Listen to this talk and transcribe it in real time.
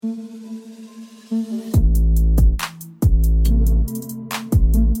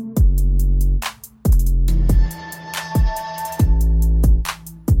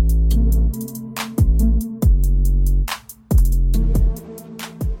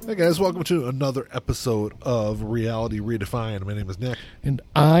Hey guys, welcome to another episode of Reality Redefined. My name is Nick. And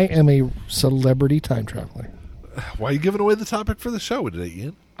I am a celebrity time traveler. Why are you giving away the topic for the show today,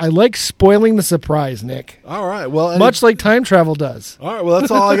 Ian? I like spoiling the surprise, Nick. All right, well... Much like time travel does. All right, well, that's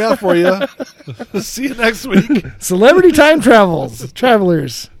all I got for you. See you next week. Celebrity time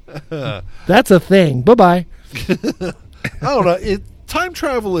travelers. That's a thing. Bye-bye. I don't know. Time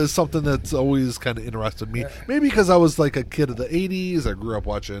travel is something that's always kind of interested me. Maybe because I was like a kid of the 80s. I grew up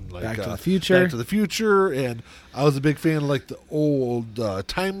watching like Back to the Future, and I was a big fan of like the old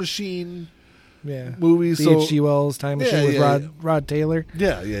Time Machine movies. The H.G. Wells Time Machine with Rod Taylor.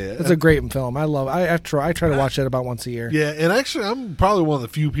 Yeah. That's a great film. I love it. I try to watch that about once a year. Yeah, and actually, I'm probably one of the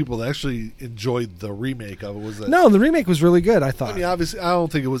few people that actually enjoyed the remake of it. No, the remake was really good, I thought. I mean, obviously, I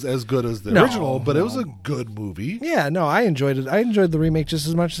don't think it was as good as the original, but it was a good movie. Yeah, no, I enjoyed it. I enjoyed the remake just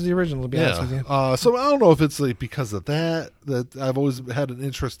as much as the original, to be honest with you. So I don't know if it's like because of that I've always had an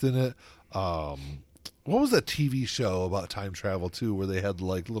interest in it. What was that TV show about time travel, too, where they had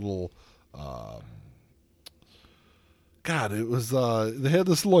like little... God, it was they had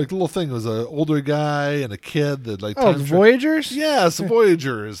this like little thing. It was an older guy and a kid that like the Voyagers? Yes, the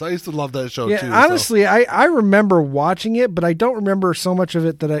Voyagers. I used to love that show too. Honestly, I remember watching it, but I don't remember so much of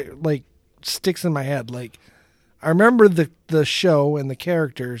it that I like sticks in my head. Like I remember the show and the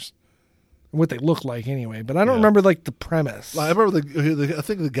characters, what they look like anyway, but I don't remember like the premise. I remember I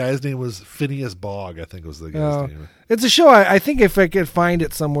think the guy's name was Phineas Bogg. I think was the guy's name. It's a show. I think if I could find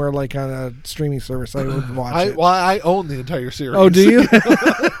it somewhere like on a streaming service, I would watch it. Well, I own the entire series. Oh, do you?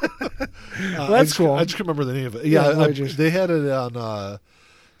 That's cool. I just can't remember the name of it. Yeah, they had it on.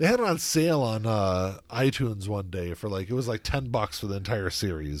 They had it on sale on iTunes one day for like it was like $10 for the entire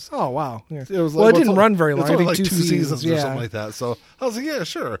series. Oh wow! Yeah. It was it didn't run very long. It's only like 2 seasons or something like that. So I was like, yeah,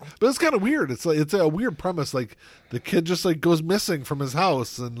 sure. But it's kind of weird. It's like it's a weird premise. Like the kid just like goes missing from his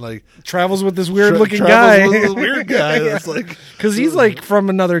house and like travels with this weird looking guy. With this weird guy. That's like because he's like from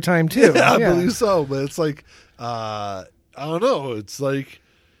another time too. Yeah, I believe so. But it's like I don't know. It's like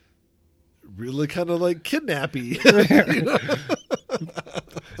really kind of like kidnappy. You know?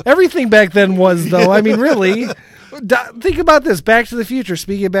 Everything back then was, though. I mean, really. Think about this. Back to the Future.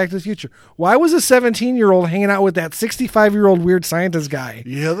 Speaking of Back to the Future, why was a 17-year-old hanging out with that 65-year-old weird scientist guy?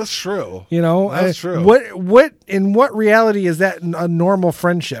 Yeah, that's true. You know, that's true. What in what reality is that a normal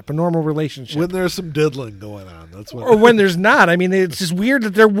friendship, a normal relationship? When there's some diddling going on, that's when. Or when there's not. I mean, it's just weird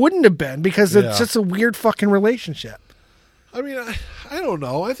that there wouldn't have been because it's just a weird fucking relationship. I mean, I don't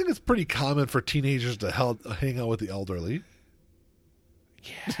know. I think it's pretty common for teenagers to hang out with the elderly.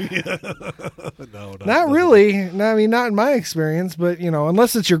 Yeah. No, not really. No, I mean, not in my experience, but you know,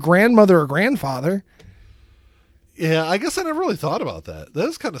 unless it's your grandmother or grandfather. Yeah, I guess I never really thought about that. That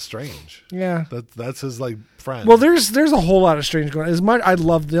is kind of strange. Yeah, that's his like friend. Well, there's a whole lot of strange going on. As much I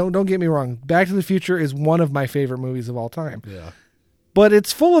love. Don't get me wrong. Back to the Future is one of my favorite movies of all time. Yeah, but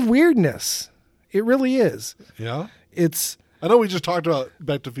it's full of weirdness. It really is. Yeah, I know we just talked about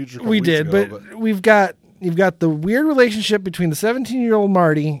Back to the Future. We did, but you've got the weird relationship between the 17-year-old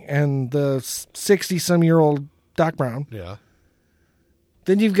Marty and the 60-some-year-old Doc Brown. Yeah.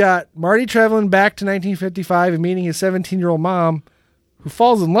 Then you've got Marty traveling back to 1955 and meeting his 17-year-old mom, who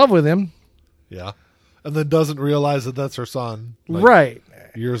falls in love with him. Yeah. And then doesn't realize that that's her son. Like, right.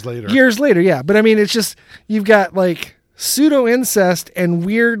 Years later. Yeah. But I mean, it's just, you've got like pseudo-incest and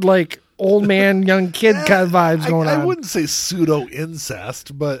weird like old man, young kid kind of vibes going on. I wouldn't say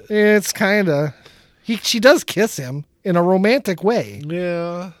pseudo-incest, but... It's kind of... She does kiss him in a romantic way.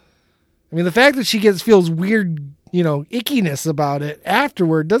 Yeah. I mean, the fact that she feels weird, you know, ickiness about it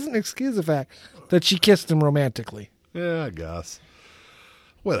afterward doesn't excuse the fact that she kissed him romantically. Yeah, I guess.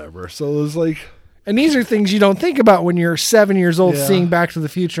 Whatever. So there's like... And these are things you don't think about when you're 7 years old seeing Back to the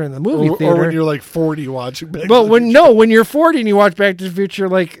Future in the movie theater. Or when you're like 40 watching Back to the Future. When you're 40 and you watch Back to the Future,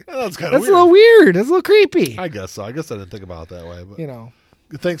 like... That's kind of weird. That's a little weird. That's a little creepy. I guess so. I guess I didn't think about it that way. But you know...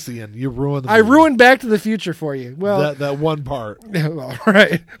 Thanks, Ian. You ruined the movie. I ruined Back to the Future for you. Well, that one part. All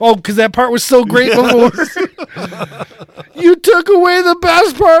right. Oh, because that part was so great before. You took away the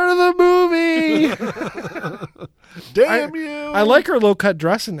best part of the movie. Damn you. I like her low-cut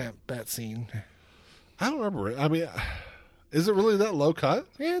dress in that scene. I don't remember it. I mean, is it really that low cut?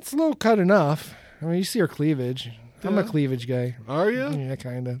 Yeah, it's low cut enough. I mean, you see her cleavage. I'm a cleavage guy. Are you? Yeah,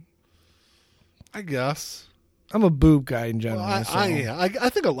 kind of. I guess. I'm a boob guy in general. Well,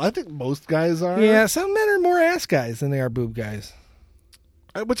 I think most guys are. Yeah, some men are more ass guys than they are boob guys.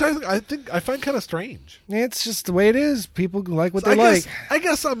 Which I find kind of strange. It's just the way it is. People like what they like. I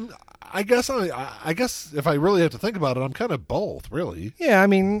guess if I really have to think about it, I'm kind of both, really. Yeah, I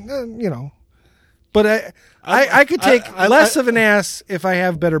mean, you know, But I could take less of an ass if I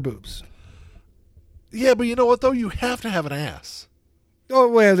have better boobs. Yeah, but you know what though? You have to have an ass. Oh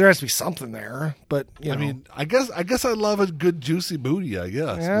well, there has to be something there. But you know. I mean, I guess I love a good juicy booty. I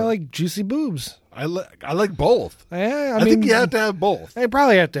guess. Yeah, I like juicy boobs. I like both. Yeah, I think you have to have both. I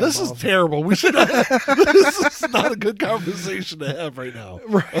probably have to have This both. is terrible. We should. This is not a good conversation to have right now.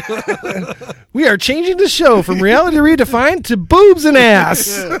 We are changing the show from reality redefined to boobs and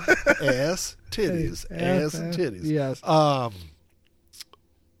ass. Ass, titties, ass, and titties. Yes. I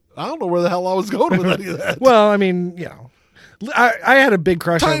don't know where the hell I was going with any of that. Well, I mean, you know, I had a big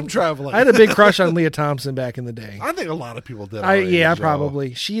crush Time on traveling. I had a big crush on Leah Thompson back in the day. I think a lot of people did. Yeah,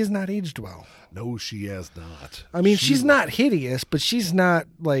 probably. She has not aged well. No, she has not. I mean, she's not hideous, but she's not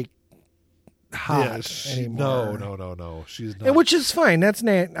like hot Yeah, anymore. No. She's not. And which is fine. That's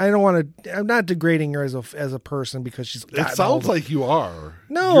not. I don't want to. I'm not degrading her as a person because she's. It gotten sounds older. like you are.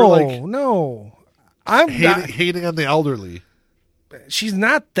 No, You're like no. I'm not, hating on the elderly. she's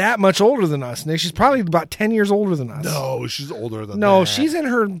not that much older than us, Nick. She's probably about 10 years older than us. No, she's older than No, that. she's in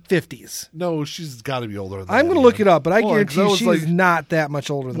her 50s. No, she's got to be older than that. I'm going to look it up, but I Hold on, 'cause guarantee that was she's like- not that much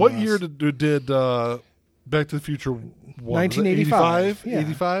older than What us. year did Back to the Future? 1985. Yeah.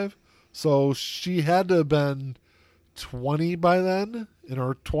 85. So she had to have been 20 by then, in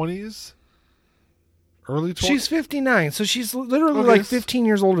her 20s, early 20s. She's 59, so she's literally Okay, like 15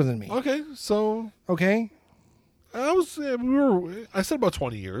 years older than me. Okay, so Okay? I said about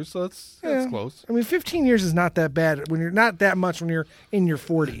 20 years, so that's Yeah. close. I mean, 15 years is not that bad when you're not that much when you're in your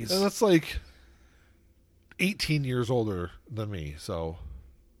 40s. And that's like 18 years older than me, so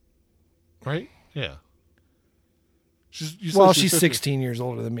right? Yeah. You said She's 50. 16 years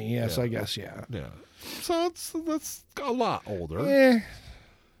older than me. Yeah, so Yeah. I guess, yeah. Yeah. So that's a lot older. Eh.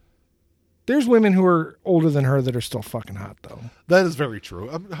 There's women who are older than her that are still fucking hot, though. That is very true.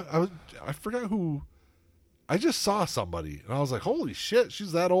 I forgot who. I just saw somebody, and I was like, "Holy shit,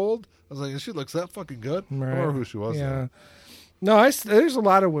 she's that old!" I was like, "She looks that fucking good." I don't remember who she was. Yeah. No, there's a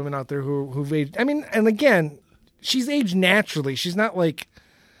lot of women out there who've aged. I mean, and again, she's aged naturally. She's not like,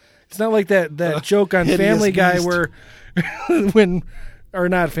 it's not like that joke on hideous Family Guy beast. where or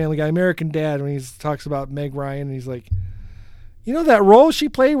not Family Guy, American Dad, when he talks about Meg Ryan, and he's like, you know that role she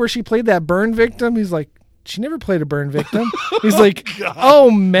played where she played that burn victim? He's like, she never played a burn victim. He's like, oh,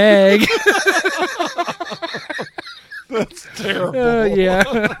 Meg. That's terrible. Yeah.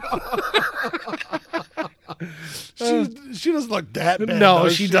 She doesn't look that bad. No,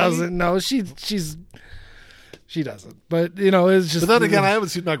 does she doesn't. No, she doesn't. But it's just. But then again, I haven't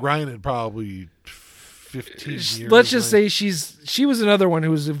seen Meg Ryan in probably 15 years. Let's just say she was another one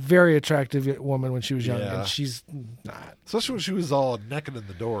who was a very attractive woman when she was young, Yeah. and she's not. Especially when she was all naked in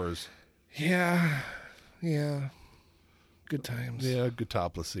the doors. Yeah. Good times. Yeah, good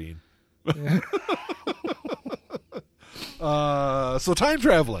topless scene. Yeah. So time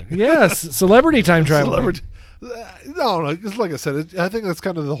traveling. Yes, celebrity time travel. Celebrity. No, it's like I said, I think that's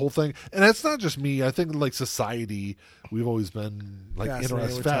kind of the whole thing, and that's not just me. I think like society, we've always been like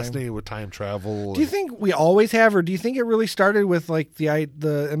fascinated with time travel. Do you think we always have, or do you think it really started with like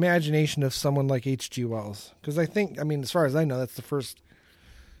the imagination of someone like H.G. Wells? Because I mean, as far as I know, that's the first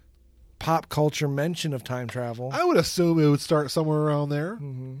pop culture mention of time travel. I would assume it would start somewhere around there.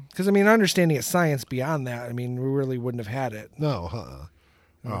 Because I mean, understanding of science beyond that, I mean, we really wouldn't have had it. No,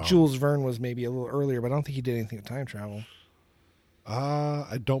 Jules Verne was maybe a little earlier, but I don't think he did anything with time travel.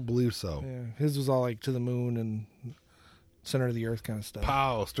 I don't believe so. Yeah, his was all like to the moon and center of the earth kind of stuff.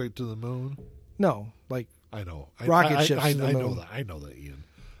 Pow, straight to the moon. No, like I know. Rocket ships I to the know moon. that. I know that, Ian.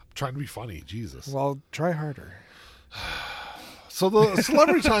 I'm trying to be funny. Jesus. well, try harder. So the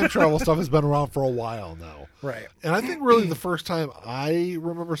celebrity time travel stuff has been around for a while now. Right. And I think really the first time I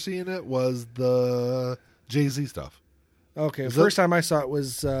remember seeing it was the Jay-Z stuff. Okay, Is first time I saw it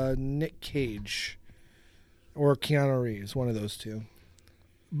was Nick Cage or Keanu Reeves, one of those two.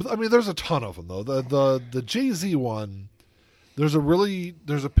 But, I mean, there's a ton of them though. The Jay-Z one, there's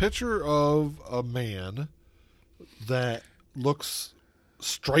a picture of a man that looks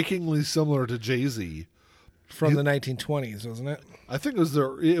strikingly similar to Jay-Z From the 1920s, wasn't it? I think it was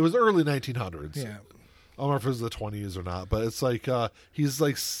early 1900s. Yeah. I don't know if it was the 20s or not, but it's like he's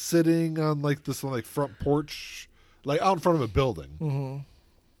like sitting on like this like front porch, like out in front of a building. Mm-hmm.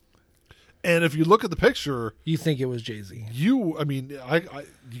 And if you look at the picture, You think it was Jay-Z? you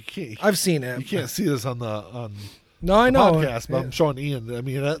can't. I've seen it. You can't see this on the No, I know. podcast, but I'm showing Ian. I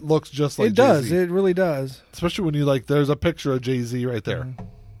mean, that looks just like It does. Jay-Z. It really does. Especially when you like, there's a picture of Jay-Z right there.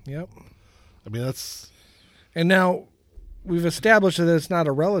 Yep. I mean, that's And now we've established that it's not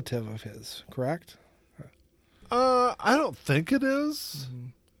a relative of his, correct? I don't think it is.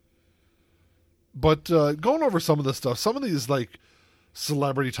 But going over some of this stuff, some of these like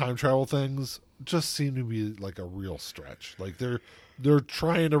celebrity time travel things just seem to be like a real stretch. Like they're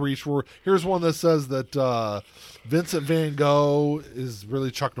trying to reach for. Here's one that says that Vincent Van Gogh is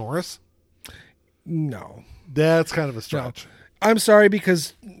really Chuck Norris. No, That's kind of a stretch. No. I'm sorry,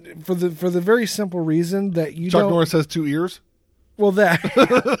 because for the very simple reason that you Chuck don't. Norris has 2 ears. Well,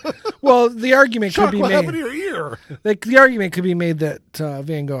 well, the argument Chuck, could be what made. happened to your ear? Like, the argument could be made that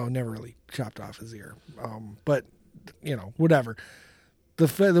Van Gogh never really chopped off his ear. But whatever.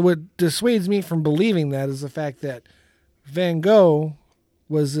 What dissuades me from believing that is the fact that Van Gogh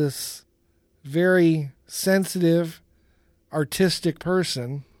was this very sensitive, artistic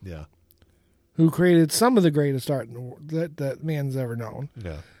person Yeah. who created some of the greatest art in the world that man's ever known.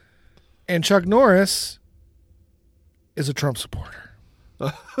 Yeah. And Chuck Norris is a Trump supporter.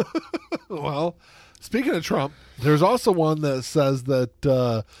 Well, speaking of Trump, there's also one that says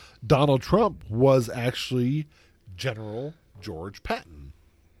that Donald Trump was actually General George Patton,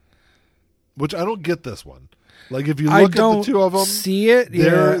 which I don't get this one. Like, if you look at the two of them, see it.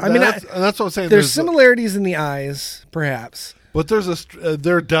 Yeah, I mean, that's what I'm saying. There's similarities in the eyes, perhaps, but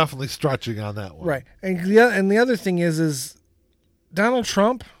they're definitely stretching on that one, right? And the other thing is Donald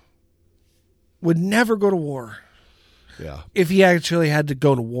Trump would never go to war. Yeah. If he actually had to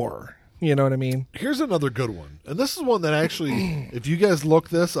go to war. You know what I mean? Here's another good one. And this is one that actually, if you guys look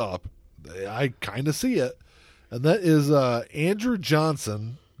this up, I kind of see it. And that is Andrew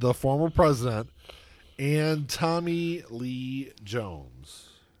Johnson, the former president, and Tommy Lee Jones.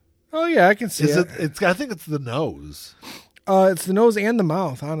 Oh, yeah, I can see it. I think it's the nose. It's the nose and the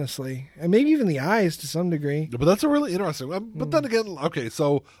mouth, honestly. And maybe even the eyes to some degree. But that's a really interesting one. But then again, okay,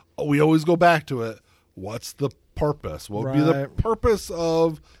 so we always go back to it. What's the purpose? What would be the purpose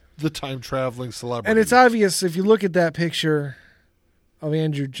of the time traveling celebrity? And it's obvious if you look at that picture of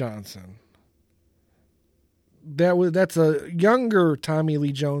Andrew Johnson. That's a younger Tommy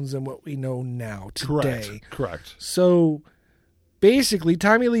Lee Jones than what we know now today. Correct. So basically,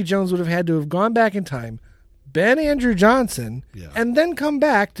 Tommy Lee Jones would have had to have gone back in time, been Andrew Johnson, and then come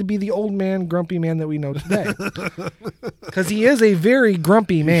back to be the old man, grumpy man that we know today. Because he is a very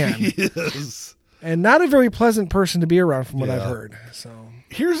grumpy man. He is. And not a very pleasant person to be around from what I've heard. So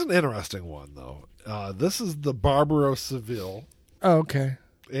here's an interesting one, though. This is the Barber of Seville. Oh, okay.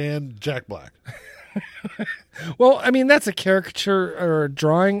 And Jack Black. Well, I mean, that's a caricature or a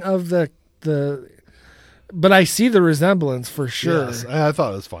drawing of the but I see the resemblance for sure. Yes, I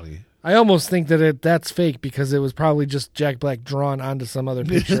thought it was funny. I almost think that that's fake because it was probably just Jack Black drawn onto some other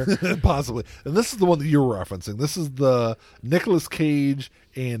picture. Possibly. And this is the one that you're referencing. This is the Nicolas Cage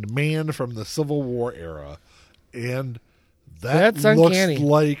and Man from the Civil War era. And that's looks uncanny.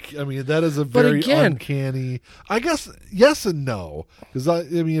 like, I mean, that is a very uncanny. I guess yes and no. Because, I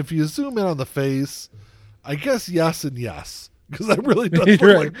mean, if you zoom in on the face, I guess yes and yes. Because I really don't look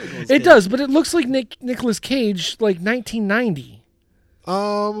like Nicolas Cage. It does, but it looks like Nicolas Cage like 1990.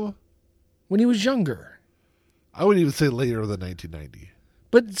 When he was younger. I would even say later than 1990.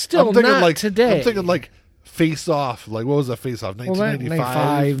 But still, not like today. I'm thinking like Face Off. Like, what was that Face Off?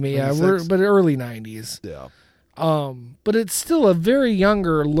 1995? Yeah, but early 90s. Yeah. But it's still a very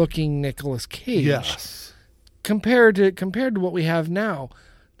younger looking Nicolas Cage. Yes. Compared to what we have now.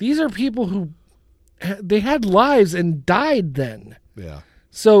 These are people who they had lives and died then. Yeah.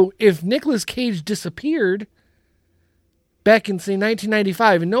 So if Nicolas Cage disappeared back in, say,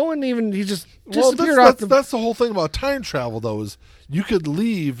 1995, and no one even, he just disappeared that's the whole thing about time travel, though, is you could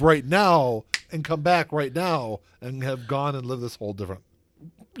leave right now and come back right now and have gone and lived this whole different.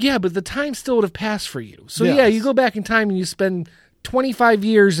 Yeah, but the time still would have passed for you. So you go back in time and you spend 25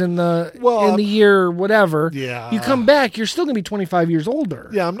 years in the year whatever. Yeah. You come back, you're still going to be 25 years older.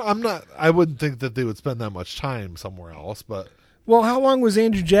 Yeah, I'm not. I wouldn't think that they would spend that much time somewhere else, but. Well, how long was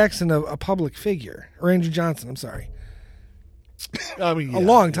Andrew Jackson a public figure? Or Andrew Johnson, I'm sorry. I mean, a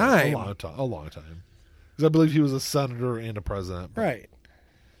long time. A long time. Because I believe he was a senator and a president. Right.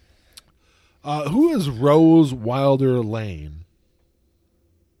 Who is Rose Wilder Lane?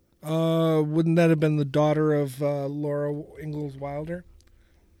 Wouldn't that have been the daughter of Laura Ingalls Wilder?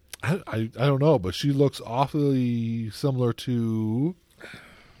 I don't know, but she looks awfully similar to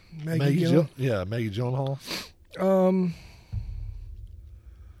Maggie Gyllenhaal.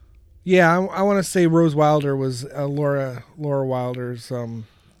 Yeah, I want to say Rose Wilder was Laura Wilder's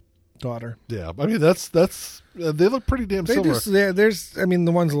daughter. Yeah, I mean that's they look pretty damn similar. There's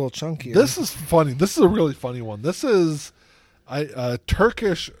the one's a little chunky. This is funny. This is a really funny one. This is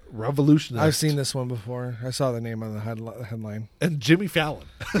Turkish revolutionist. I've seen this one before. I saw the name on the headline. And Jimmy Fallon.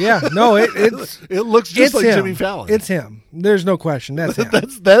 Yeah, no, it's It looks just it's like him. Jimmy Fallon. It's him. There's no question. That's him.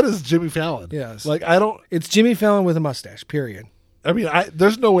 that is Jimmy Fallon. Yes. Like I don't. It's Jimmy Fallon with a mustache. Period. I mean,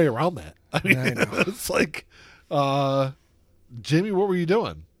 there's no way around that. I mean, I know. it's like, Jimmy, what were you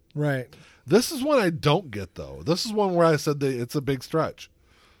doing? Right. This is one I don't get though. This is one where I said that it's a big stretch.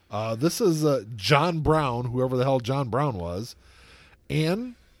 This is John Brown, whoever the hell John Brown was,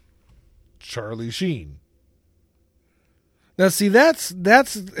 and Charlie Sheen. Now, see, that's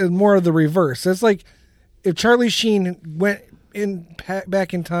more of the reverse. That's like if Charlie Sheen went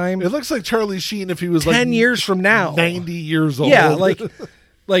back in time. It looks like Charlie Sheen if he was 10 years from now, 90 years old. Yeah, like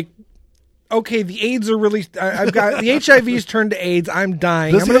okay, the AIDS are really. I've got the HIV's turned to AIDS. I'm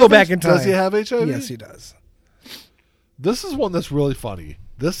dying. Does I'm he going to go have back in time. Does he have HIV? Yes, he does. This is one that's really funny.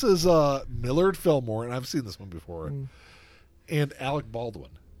 This is Millard Fillmore, and I've seen this one before, and Alec Baldwin.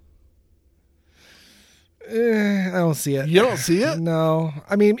 I don't see it. You don't see it? No,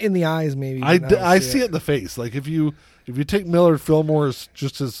 I mean in the eyes maybe. I see it in the face. Like if you take Millard Fillmore's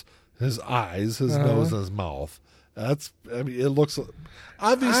just his eyes, his nose, and his mouth. It looks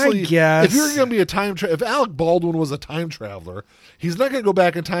obviously. I guess if you're going to be if Alec Baldwin was a time traveler, he's not going to go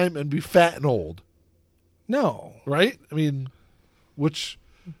back in time and be fat and old. No, right? I mean, which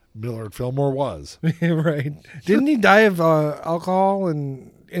Millard Fillmore was. right? Didn't he die of alcohol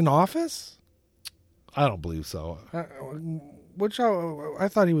in office? I don't believe so. I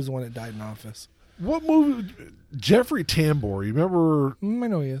thought he was the one that died in office. What movie? Jeffrey Tambor. You remember? I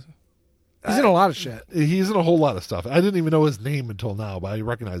know he is. He's in a lot of shit. He's in a whole lot of stuff. I didn't even know his name until now, but I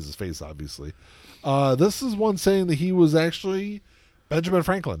recognize his face, obviously. This is one saying that he was actually Benjamin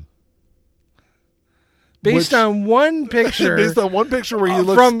Franklin. Based on one picture. Based on one picture where he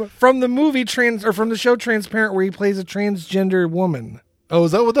looks... From the movie from the show Transparent, where he plays a transgender woman. Oh,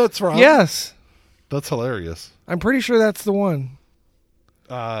 is that what that's from? Yes. That's hilarious. I'm pretty sure that's the one.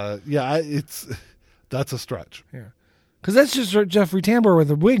 That's a stretch. Yeah. Because that's just Jeffrey Tambor with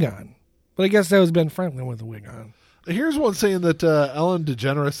a wig on. But I guess that was Ben Franklin with a wig on. Here's one saying that Ellen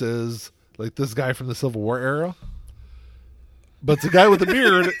DeGeneres is like this guy from the Civil War era. But it's a guy with a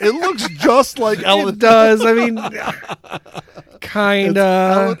beard. It looks just like Ellen. It does. I mean, kind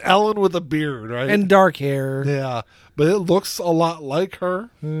of. Ellen with a beard, right? And dark hair. Yeah. But it looks a lot like her.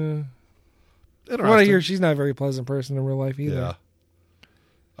 What I hear, she's not a very pleasant person in real life either.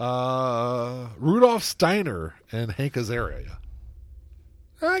 Yeah. Rudolph Steiner and Hank Azaria.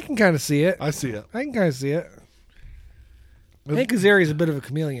 I can kind of see it. I see it. I can kind of see it. Hank Azaria is a bit of a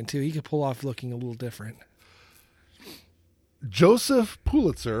chameleon, too. He could pull off looking a little different. Joseph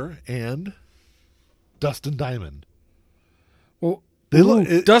Pulitzer and Dustin Diamond. Well,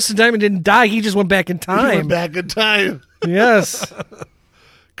 Dustin Diamond didn't die. He just went back in time. He went back in time. Yes.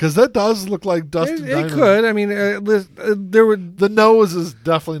 Because that does look like Dustin Diamond. It could. I mean, the nose is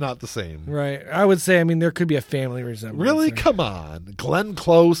definitely not the same. Right. I would say, there could be a family resemblance. Really? Come on. Glenn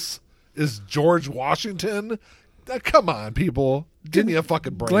Close is George Washington? Come on, people. Give me a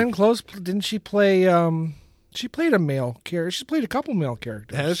fucking break. Glenn Close, didn't she play... She played a male character. She played a couple male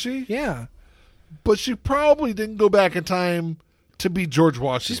characters. Has she? Yeah. But she probably didn't go back in time to be George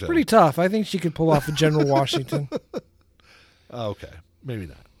Washington. She's pretty tough. I think she could pull off a General Washington. Okay. Maybe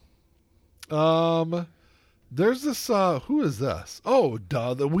not. There's this, who is this? Oh,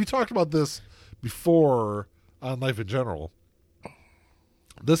 duh. We talked about this before on Life in General.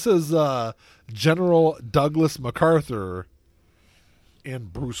 This is General Douglas MacArthur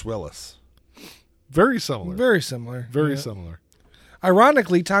and Bruce Willis. Very similar. Very similar. Very similar.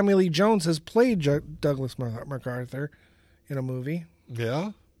 Ironically, Tommy Lee Jones has played Douglas MacArthur in a movie.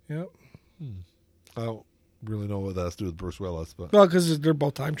 Yeah? Yep. I don't really know what that has to do with Bruce Willis. But well, because they're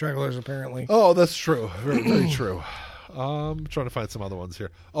both time travelers, apparently. Oh, that's true. Very, very true. I'm trying to find some other ones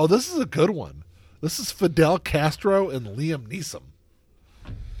here. Oh, this is a good one. This is Fidel Castro and Liam Neeson.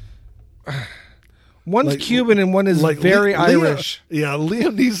 One's Cuban and one is very Irish.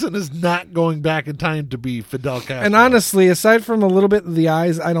 Liam Neeson is not going back in time to be Fidel Castro. And honestly, aside from a little bit of the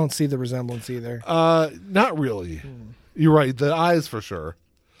eyes, I don't see the resemblance either. Not really. You're right. The eyes for sure.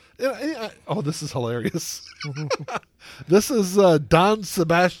 Oh, this is hilarious. This is Don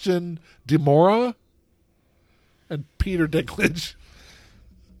Sebastian Demora and Peter Dinklage.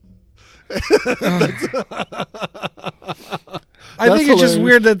 I think it's just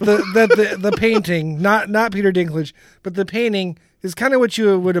weird that the painting, not Peter Dinklage, but the painting is kind of what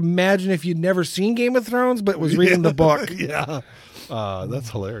you would imagine if you'd never seen Game of Thrones, but was reading the book. Yeah, that's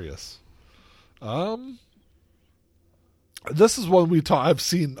hilarious. This is one I've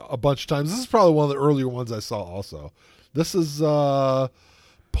seen a bunch of times. This is probably one of the earlier ones I saw also. This is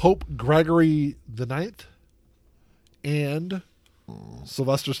Pope Gregory the Ninth and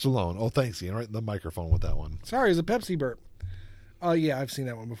Sylvester Stallone. Oh, thanks, Ian. Right in the microphone with that one. Sorry, it's a Pepsi burp. Oh yeah, I've seen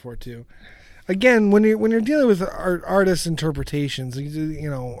that one before too. Again, when you're dealing with artist interpretations,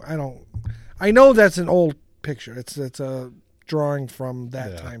 I know that's an old picture. It's a drawing from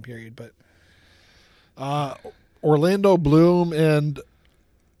that time period, but Orlando Bloom and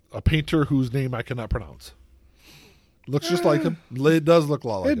a painter whose name I cannot pronounce. Looks just like him. It does look a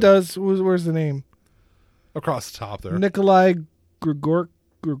lot like him. It does. Where's the name? Across the top there. Nikolai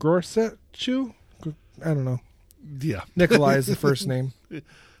Grigorsechu? I don't know. Yeah. Nikolai is the first name.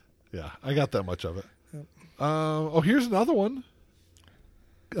 Yeah, I got that much of it. Yep. Here's another one.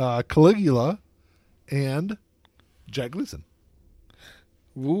 Caligula and Jack Gleason.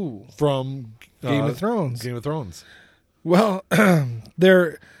 Ooh. From Game of Thrones. Game of Thrones. Well,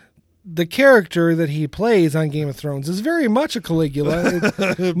 the character that he plays on Game of Thrones is very much a Caligula.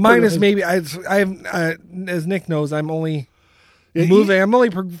 Minus maybe as Nick knows, I'm only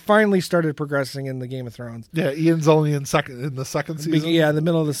finally started progressing in the Game of Thrones. Yeah, Ian's only in the second season. In the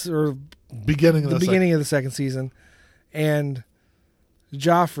middle of beginning of the second season, and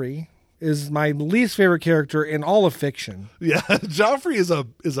Joffrey is my least favorite character in all of fiction. Yeah, Joffrey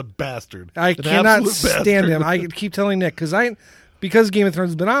is a bastard. I cannot stand him. I keep telling Nick because Game of Thrones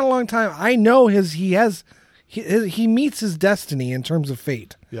has been on a long time. I know he meets his destiny in terms of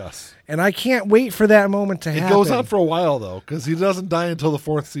fate. Yes, and I can't wait for that moment to happen. It goes on for a while though, because he doesn't die until the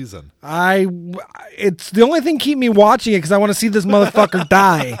 4th season. It's the only thing keep me watching it because I want to see this motherfucker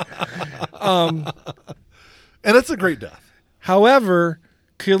die. And it's a great death. However,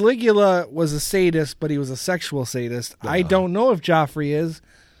 Caligula was a sadist, but he was a sexual sadist. I don't know if Joffrey is,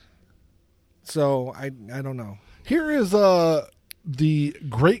 so I don't know. Here is the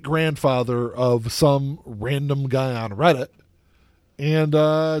great-grandfather of some random guy on Reddit, and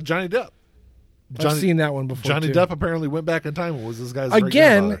Johnny Depp. I've seen that one before. Johnny too. Depp apparently went back in time and was this guy's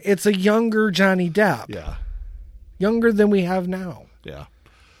again. It's a younger Johnny Depp. Yeah, younger than we have now. Yeah,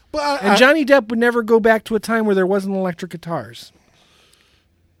 but Johnny Depp would never go back to a time where there wasn't electric guitars.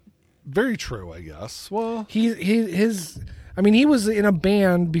 Very true, I guess. Well, he was in a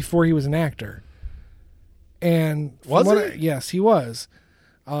band before he was an actor. And yes, he was.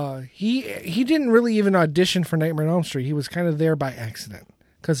 He didn't really even audition for Nightmare on Elm Street. He was kind of there by accident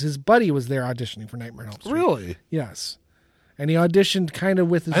because his buddy was there auditioning for Nightmare on Elm Street. Really? Yes. And he auditioned kind of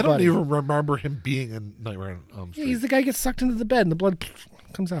with his buddy. I don't even remember him being in Nightmare on Elm Street. Yeah, he's the guy who gets sucked into the bed and the blood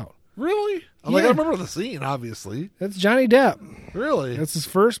comes out. Really? Yeah. I remember the scene, obviously. That's Johnny Depp. Really? That's his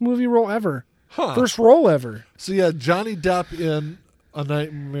first movie role ever. Huh. First role ever. So yeah, Johnny Depp in a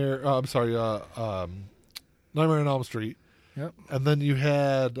Nightmare. Nightmare on Elm Street. Yep. And then you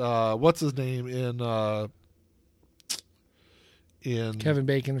had what's his name in Kevin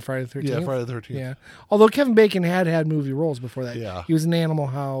Bacon, Friday the 13th. Yeah, Friday the 13th. Yeah. Although Kevin Bacon had movie roles before that. Yeah. He was in Animal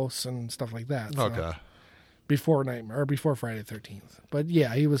House and stuff like that. So Okay. Before Friday the 13th. But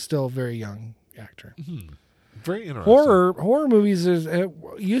yeah, he was still a very young actor. Mm-hmm. Very interesting. Horror movies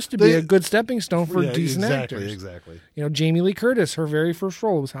used to be a good stepping stone for decent actors. Exactly. Jamie Lee Curtis, her very first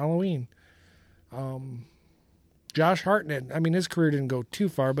role was Halloween. Josh Hartnett. I mean, his career didn't go too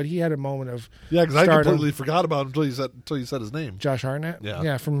far, but he had a moment of because I completely forgot about him until you said his name. Josh Hartnett.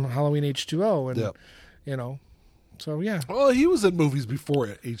 Yeah, from Halloween H2O, and so yeah. Well, he was in movies before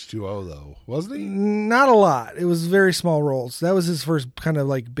H2O, though, wasn't he? Not a lot. It was very small roles. That was his first kind of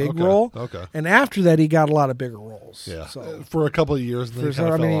like big role. Okay. And after that, he got a lot of bigger roles. Yeah. So for a couple of years, and then he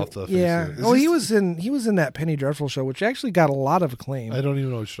kind of fell off the face. Yeah. Well, he was in that Penny Dreadful show, which actually got a lot of acclaim. I don't even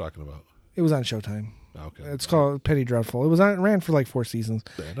know what you're talking about. It was on Showtime. Okay. It's called Penny Dreadful. It ran for like 4 seasons.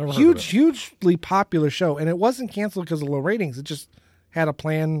 Yeah, hugely popular show, and it wasn't canceled because of low ratings. It just had a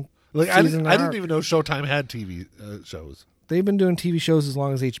plan. I didn't even know Showtime had TV shows. They've been doing TV shows as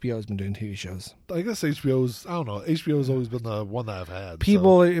long as HBO has been doing TV shows. I guess HBO's. I don't know. HBO's always been the one that I've had.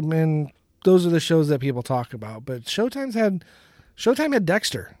 Those are the shows that people talk about. But Showtime had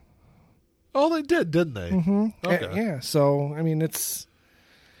Dexter. Oh, they did, didn't they? Mm-hmm. Okay. Yeah. So I mean, it's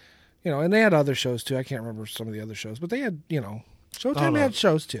and they had other shows too. I can't remember some of the other shows, but they had Showtime had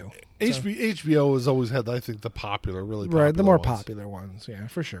shows too. HBO has always had, I think, the really popular the more ones. popular ones. Yeah,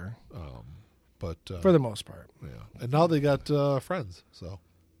 for sure. But for the most part, yeah. And now they got Friends. So,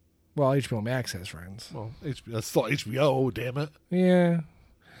 well, HBO Max has Friends. Well, that's still HBO. Damn it. Yeah.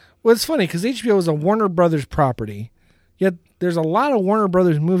 Well, it's funny because HBO is a Warner Brothers property, yet there's a lot of Warner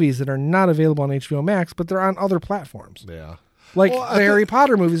Brothers movies that are not available on HBO Max, but they're on other platforms. Yeah. Like the Harry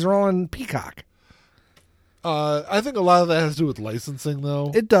Potter movies are all on Peacock. I think a lot of that has to do with licensing,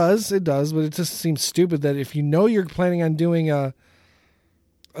 though. It does, but it just seems stupid that if you know you're planning on doing a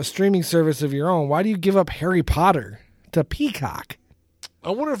streaming service of your own, why do you give up Harry Potter to Peacock? I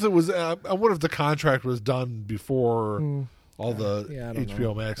wonder if it was. I wonder if the contract was done before all the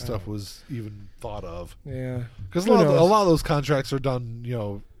HBO Max stuff was even thought of. Yeah, because a lot of those contracts are done,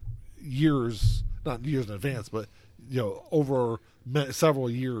 years, not years in advance, but over several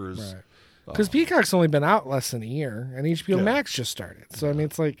years. Right. Because Peacock's only been out less than a year, and HBO Max just started. So I mean,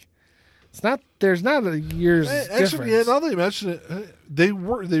 it's like there's not a year's difference. Yeah, now that you mention it,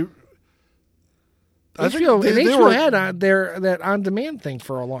 HBO had that on-demand thing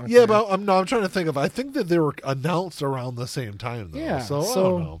for a long time. Yeah, but I'm trying to think of. I think that they were announced around the same time, though. Yeah, so I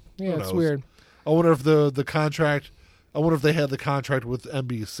don't know. Yeah, it's weird. I wonder if the contract. I wonder if they had the contract with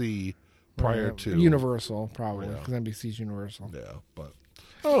NBC prior to Universal, probably because NBC's Universal. Yeah, but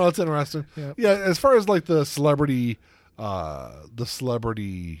I don't know. It's interesting. Yeah. Yeah, as far as like the celebrity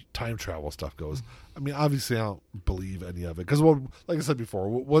time travel stuff goes, I mean, obviously, I don't believe any of it because, like I said before,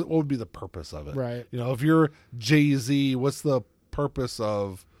 what would be the purpose of it? Right. If you're Jay-Z, what's the purpose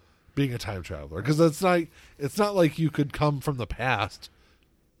of being a time traveler? Because it's not like you could come from the past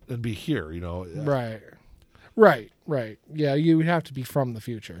and be here. Right. Yeah, you would have to be from the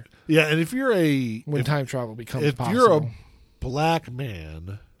future. Yeah, and if you're time travel becomes possible. If you're a black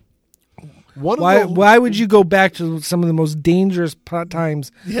man. Why would you go back to some of the most dangerous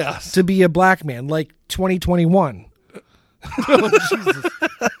times to be a black man, like 2021? Jesus.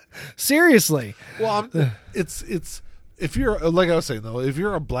 Seriously. Well, it's if you're, like I was saying though, if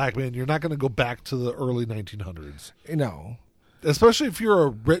you're a black man, you're not going to go back to the early 1900s. No. Especially if you're a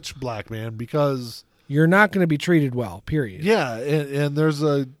rich black man, because you're not going to be treated well, period. Yeah, and there's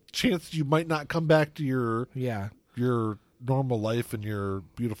a chance you might not come back to your normal life and your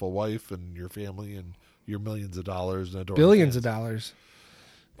beautiful wife and your family and your millions of dollars and billions of dollars.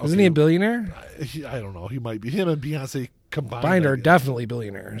 Isn't he a billionaire? I don't know. He might be. Him and Beyonce combined are definitely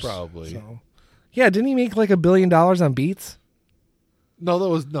billionaires. Probably. So. Yeah, didn't he make like $1 billion on Beats? No,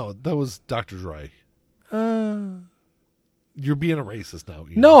 that was Dr. Dre. You're being a racist now.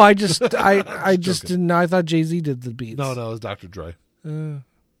 No, I just didn't know. I thought Jay-Z did the Beats. No, it was Dr. Dre.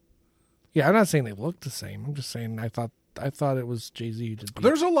 Yeah, I'm not saying they look the same. I'm just saying I thought it was Jay-Z who did Beats.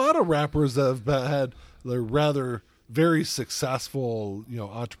 There's a lot of rappers that have had rather very successful,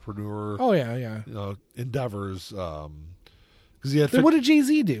 entrepreneur. Oh yeah. Endeavors. Because what did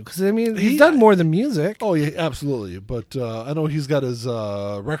Jay-Z do? Because I mean, he's done more than music. Oh yeah, absolutely. But I know he's got his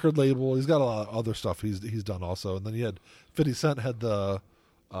record label. He's got a lot of other stuff he's done also. And then he had 50 Cent had the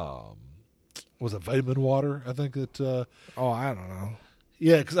was it Vitamin Water? I think that. I don't know.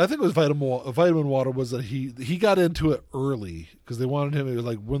 Yeah, because I think it was Vitamin Water was that he got into it early because they wanted him. It was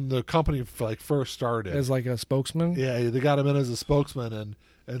like when the company first started as like a spokesman. Yeah, they got him in as a spokesman, and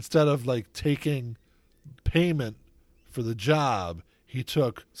instead of taking payment for the job, he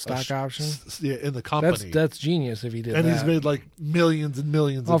took stock options. In the company. That's genius if he did. And that. he's made millions and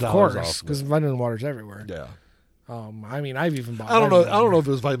millions of dollars. Of course, because Vitamin Water's everywhere. Yeah. I mean, I've even bought. I don't know if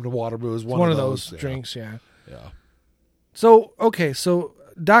it was Vitamin Water, but it was one of those drinks. Yeah. Yeah. So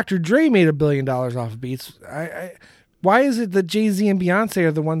Dr. Dre made $1 billion off of Beats. Why is it that Jay-Z and Beyonce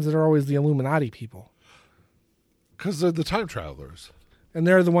are the ones that are always the Illuminati people? Because they're the time travelers, and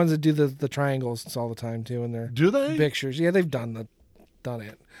they're the ones that do the triangles all the time too. And their pictures. Yeah, they've done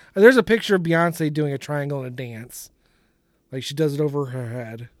it. There's a picture of Beyonce doing a triangle in a dance, like she does it over her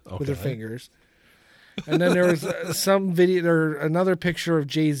head with her fingers. And then there was some video or another picture of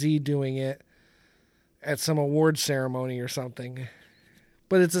Jay-Z doing it at some award ceremony or something.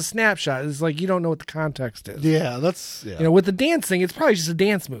 But it's a snapshot. It's like you don't know what the context is. Yeah, with the dance thing, it's probably just a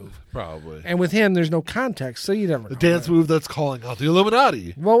dance move. Probably. And with him, there's no context, so you never know. The dance move that's calling out the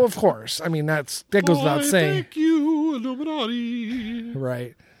Illuminati. Well, of course. I mean, that goes without saying. Thank you, Illuminati.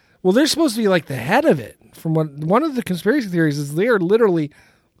 Right. Well, they're supposed to be like the head of it. From one of the conspiracy theories is they are literally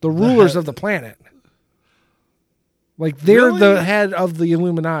the rulers of the planet. Like they're the head of the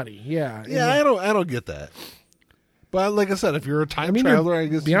Illuminati. Yeah. Yeah, I don't get that. But like I said, if you're a time traveler, I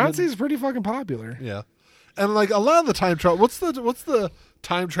guess Beyonce's pretty fucking popular. Yeah, and a lot of the time travel. What's the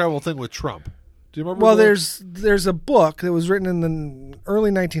time travel thing with Trump? Do you remember? Well, there's a book that was written in the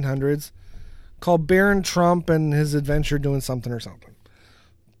early 1900s called Baron Trump and His Adventure Doing Something or Something.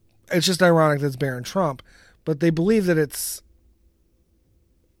 It's just ironic that it's Baron Trump, but they believe that it's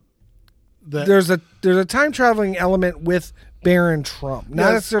there's a time traveling element with Baron Trump,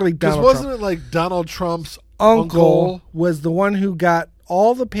 not necessarily Donald Trump. Because wasn't it like Donald Trump's uncle was the one who got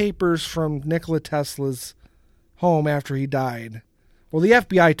all the papers from Nikola Tesla's home after he died Well, the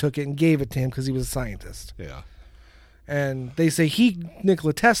FBI took it and gave it to him because he was a scientist. Yeah. And they say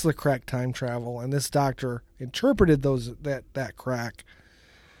Nikola Tesla cracked time travel, and this doctor interpreted that crack.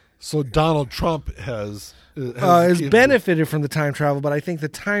 So Donald Trump has benefited from the time travel, but I think the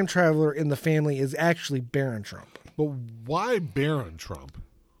time traveler in the family is actually Baron Trump. But why Baron Trump?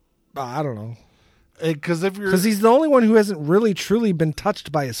 I don't know. Because he's the only one who hasn't really truly been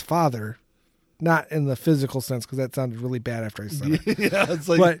touched by his father. Not in the physical sense, because that sounded really bad after I said it. Yeah, it's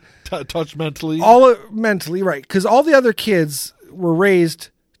like touch mentally. Mentally, right. Because all the other kids were raised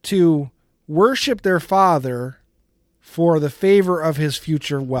to worship their father for the favor of his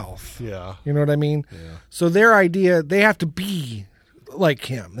future wealth. Yeah. You know what I mean? Yeah. So their idea, they have to be like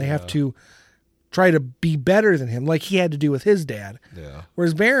him. They have to try to be better than him, like he had to do with his dad. Yeah.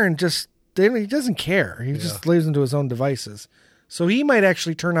 Whereas Baron he doesn't care. He just lives into his own devices. So he might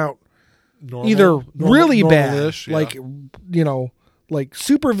actually turn out really bad, like, like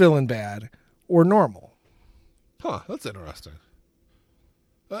super villain bad, or normal. Huh, that's interesting.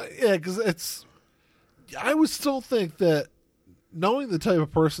 Yeah, because I would still think that, knowing the type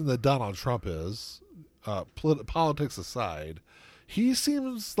of person that Donald Trump is, politics aside, he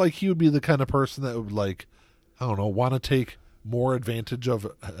seems like he would be the kind of person that would, like, I don't know, want to take more advantage of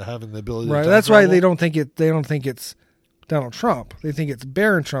having the ability to time That's travel. why they don't think it's Donald Trump. They think it's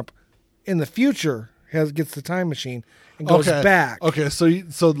Baron Trump in the future gets the time machine and goes back. Okay, so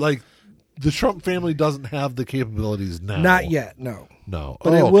like the Trump family doesn't have the capabilities now. Not yet, no. No.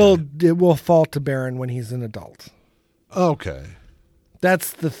 But it will fall to Baron when he's an adult. Okay.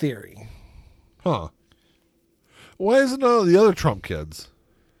 That's the theory. Huh. Why isn't none of the other Trump kids?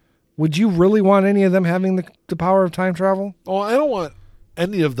 Would you really want any of them having the power of time travel? Oh, I don't want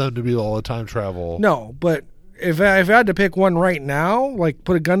any of them to be able to time travel. No, but if I had to pick one right now, like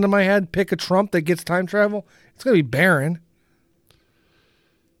put a gun to my head, pick a Trump that gets time travel, it's going to be Baron.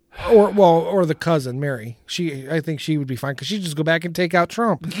 Or the cousin, Mary. I think she would be fine because she'd just go back and take out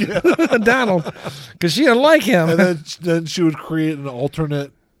Trump. Yeah. Donald, because she didn't like him. And then she would create an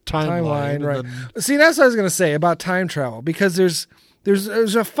alternate timeline. Right. Then... See, that's what I was going to say about time travel, because there's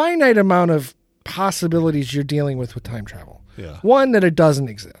a finite amount of possibilities you're dealing with time travel. Yeah. One, that it doesn't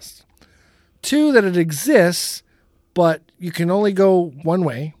exist. Two, that it exists, but you can only go one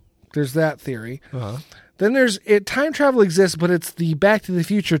way. There's that theory. Uh-huh. Then time travel exists, but it's the Back to the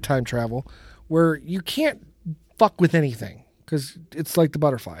Future time travel, where you can't fuck with anything because it's like the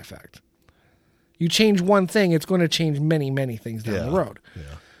butterfly effect. You change one thing, it's going to change many, many things down the road.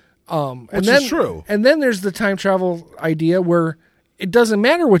 Yeah. Which is true. And then there's the time travel idea where it doesn't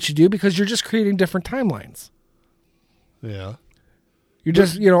matter what you do because you're just creating different timelines. Yeah. You're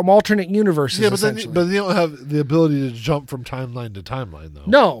just, alternate universes. Yeah, but you don't have the ability to jump from timeline to timeline,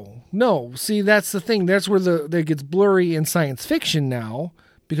 though. No. See, that's the thing. That's where that gets blurry in science fiction now,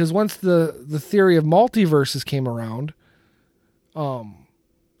 because once the theory of multiverses came around,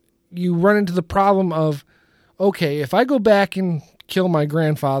 you run into the problem of, okay, if I go back and kill my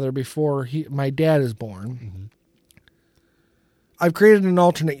grandfather before my dad is born, mm-hmm. I've created an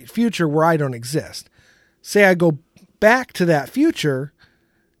alternate future where I don't exist. Say I go back to that future,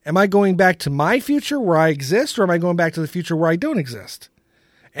 am I going back to my future where I exist, or am I going back to the future where I don't exist?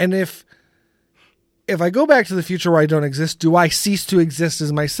 And if I go back to the future where I don't exist, do I cease to exist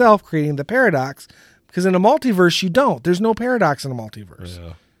as myself, creating the paradox? Because in a multiverse, you don't. There's no paradox in a multiverse.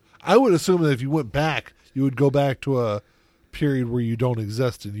 Yeah. I would assume that if you went back, you would go back to a period where you don't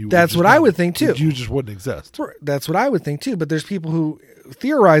exist, and that's what I would think too. You just wouldn't exist. That's what I would think too. But there's people who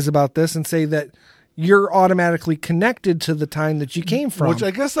theorize about this and say that you're automatically connected to the time that you came from, which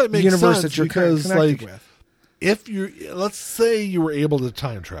I guess that makes sense that you're because, like, with. If let's say you were able to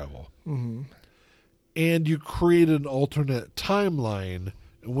time travel, mm-hmm. and you created an alternate timeline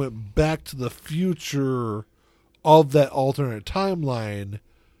and went back to the future of that alternate timeline,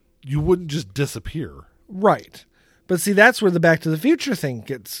 you wouldn't just disappear, right? But see, that's where the Back to the Future thing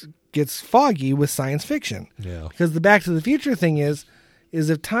gets foggy with science fiction. Yeah, because the Back to the Future thing is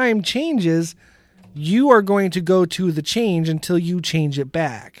if time changes, you are going to go to the change until you change it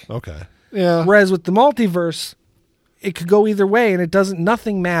back. Okay. Yeah. Whereas with the multiverse, it could go either way, and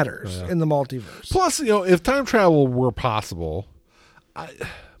nothing matters in the multiverse. Plus, if time travel were possible,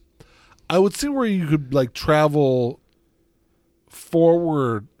 I would see where you could, like, travel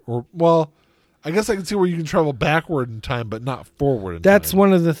forward, I guess I can see where you can travel backward in time, but not forward in time. That's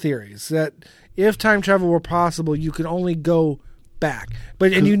one of the theories, that if time travel were possible, you could only go back,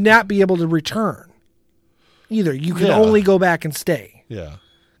 and you'd not be able to return either. You can only go back and stay. Yeah.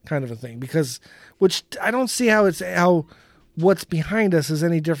 Kind of a thing, which I don't see how what's behind us is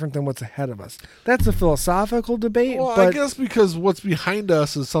any different than what's ahead of us. That's a philosophical debate. Well, but, I guess because what's behind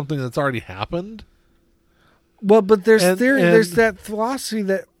us is something that's already happened. Well, but there's And- theory. and- There's that philosophy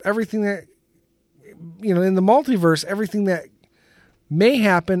that everything that in the multiverse, everything that may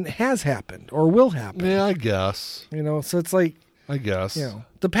happen has happened or will happen. Yeah, I guess. So it's like I guess.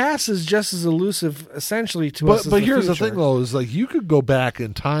 the past is just as elusive, essentially, to us. But as here's the future. thing, though, is like you could go back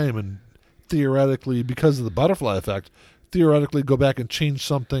in time and theoretically, because of the butterfly effect, theoretically go back and change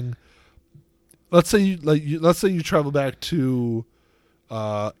something. Let's say you travel back to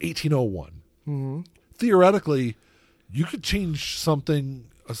 1801. Mm-hmm. Theoretically, you could change something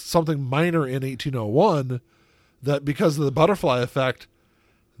minor in 1801 that because of the butterfly effect,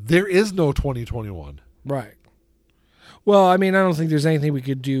 there is no 2021. Right. Well, I mean, I don't think there's anything we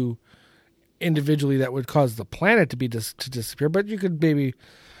could do individually that would cause the planet to disappear, but you could maybe,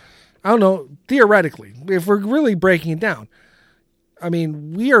 I don't know, theoretically, if we're really breaking it down. I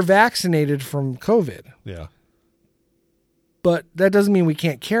mean, we are vaccinated from COVID, Yeah. but that doesn't mean we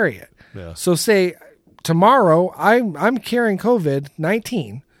can't carry it. Yeah. So say tomorrow I'm carrying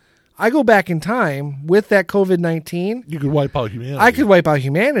COVID-19. I go back in time with that COVID-19. You could wipe out humanity. I could wipe out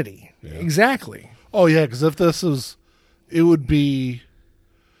humanity. Yeah. Exactly. Oh yeah, because if this is, it wouldn't be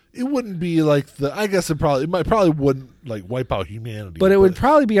like I guess it probably wouldn't like wipe out humanity. But it would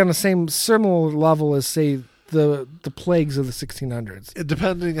probably be on the similar level as, say, the plagues of the 1600s.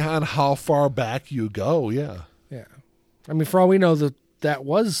 depending on how far back you go. Yeah. Yeah. I mean, for all we know, that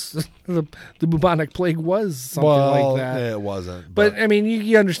was the bubonic plague was something like that. Yeah, it wasn't. But I mean,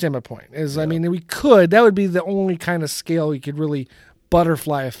 you understand my point. I mean, that would be the only kind of scale we could really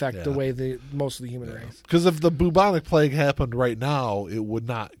butterfly effect the way most of the human race. because if the bubonic plague happened right now, it would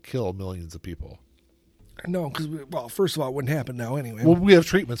not kill millions of people. No, because first of all, it wouldn't happen now anyway. Well, we have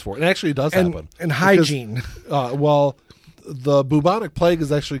treatments for it. It actually does happen. And hygiene. Well, the bubonic plague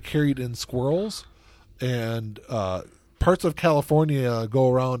is actually carried in squirrels, and parts of California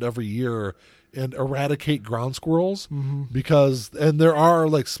go around every year and eradicate ground squirrels because there are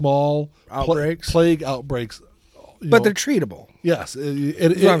like small Outbreaks. plague outbreaks. But they're treatable. Yes,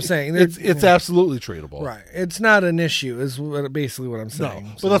 That's what I'm saying. It's absolutely treatable. Right. It's not an issue, is basically what I'm No,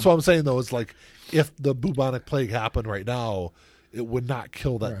 saying. but that's what I'm saying though. It's like if the bubonic plague happened right now, it would not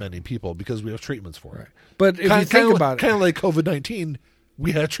kill that many people because we have treatments for it. Right. But if you think about kind of like COVID-19,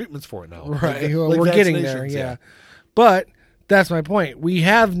 we have treatments for it now. right, Like we're getting there. vaccinations, Yeah. But that's my point. We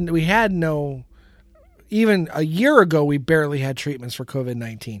had no, even a year ago, we barely had treatments for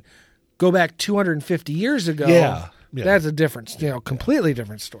COVID-19. Go back 250 years ago. Yeah. That's a different, completely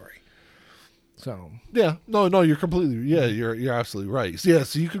different story. So Yeah, no, you're completely, you're absolutely right. So, yeah,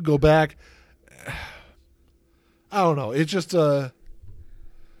 so you could go back. I don't know. It's just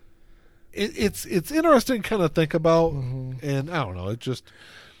it's interesting to kind of think about, and I don't know. It just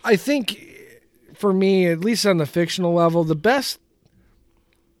I think for me, at least on the fictional level, the best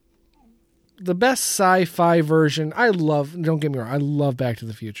sci-fi version I love. Don't get me wrong, I love Back to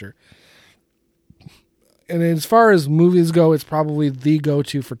the Future. And as far as movies go, it's probably the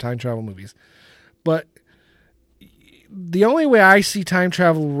go-to for time travel movies. But the only way I see time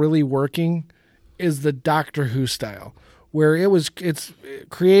travel really working is the Doctor Who style, where it's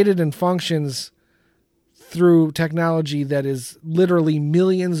created and functions through technology that is literally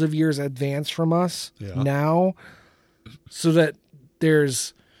millions of years advanced from us now, so that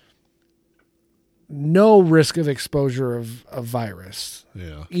there's no risk of exposure of a virus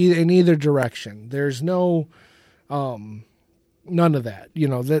in either direction. There's no none of that,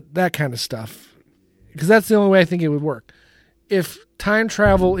 that kind of stuff, because that's the only way I think it would work. If time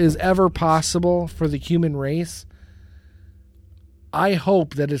travel is ever possible for the human race, I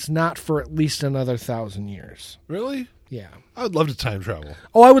hope that it's not for at least another 1,000 years. really. Yeah. I would love to time travel.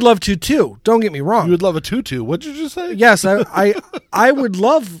 Oh, I would love to too. Don't get me wrong. You would love a tutu. What did you just say? Yes, I would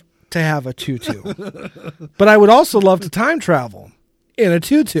love to have a tutu, but I would also love to time travel in a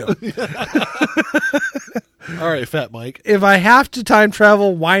tutu. All right, Fat Mike. If I have to time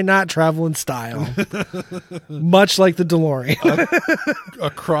travel, why not travel in style? Much like the DeLorean. A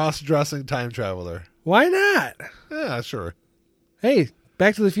cross-dressing time traveler. Why not? Yeah, sure. Hey,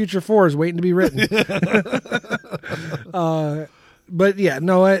 Back to the Future 4 is waiting to be written. But yeah,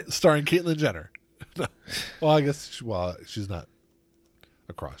 no, Starring Caitlyn Jenner. Well, I guess she's not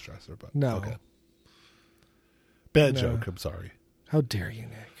a cross-dresser, but No. Okay. Bad No. joke. I'm sorry. how dare you,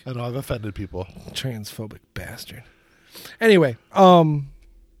 Nick? I know I've offended people. Transphobic bastard. Anyway, no,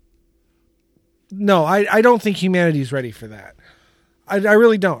 I don't think humanity's ready for that. I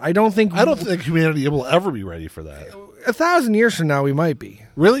really don't. I don't think humanity will ever be ready for that. 1,000 years from now we might be.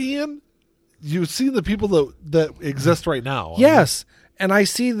 Really, Ian? you see the people that exist right now. Yes. And I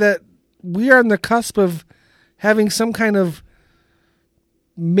see that we are on the cusp of having some kind of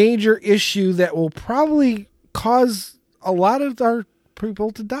major issue that will probably cause a lot of our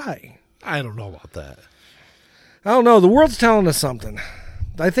people to die. I don't know about that. I don't know. The world's telling us something.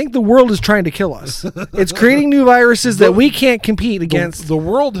 I think the world is trying to kill us. It's creating new viruses that we can't compete against. The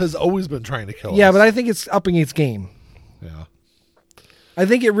world has always been trying to kill us. Yeah, but I think it's upping its game. Yeah. I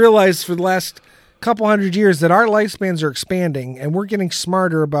think it realized for the last couple hundred years that our lifespans are expanding and we're getting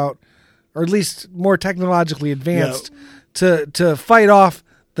smarter about, or at least more technologically advanced to fight off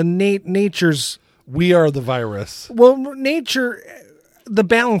the nature's. We are the virus. Well, nature, the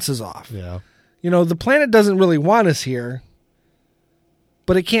balance is off. Yeah. You know, the planet doesn't really want us here,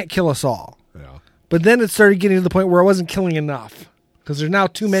 but it can't kill us all. Yeah. But then it started getting to the point where it wasn't killing enough because there's now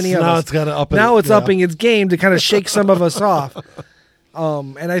too many of now us. It's gotta up now it, it's upping its game to kind of shake some of us off.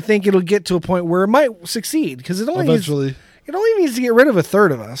 And I think it'll get to a point where it might succeed because it only eventually. It only needs to get rid of a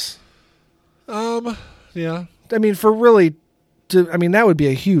third of us. Yeah. I mean, that would be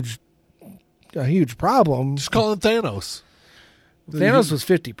a huge problem. Just call it Thanos. Thanos was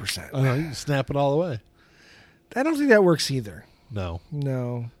 50%. You can snap it all away. I don't think that works either. No.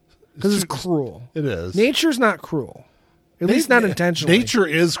 Because it's cruel. It is. Nature's not cruel. At least not intentionally. Nature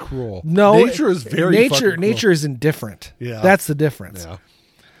is cruel. No. Nature is very fucking cruel. Nature is indifferent. Yeah. That's the difference.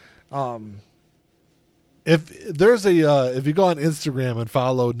 Yeah. If you go on Instagram and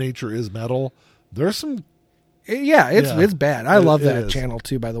follow Nature is Metal, there's some. It's bad. I love that is. channel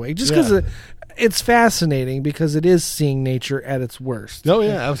too, by the way. Just because it's fascinating because it is seeing nature at its worst. Oh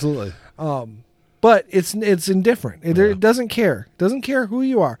yeah, absolutely. But it's indifferent. It doesn't care. It doesn't care who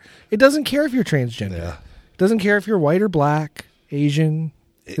you are. It doesn't care if you're transgender. Yeah. It doesn't care if you're white or black, Asian,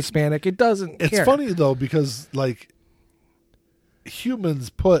 Hispanic. It doesn't care. It's funny though because like humans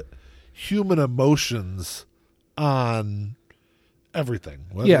put human emotions on everything.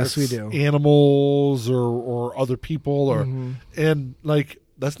 Yes, we do. Animals or other people and like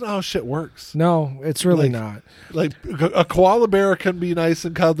that's not how shit works. No, it's really not. Like a koala bear can be nice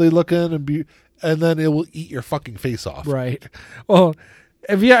and cuddly looking and then it will eat your fucking face off. Right. Well,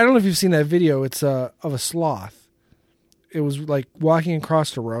 I don't know if you've seen that video. It's of a sloth. It was like walking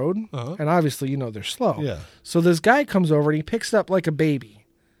across the road, and obviously, they're slow. Yeah. So this guy comes over and he picks it up like a baby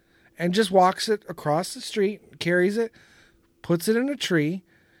and just walks it across the street, carries it, puts it in a tree,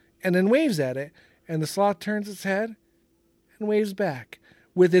 and then waves at it. And the sloth turns its head and waves back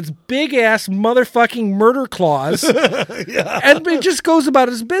with its big-ass motherfucking murder claws. And it just goes about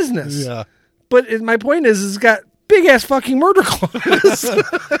its business. Yeah. But my point is it's got big-ass fucking murder claws.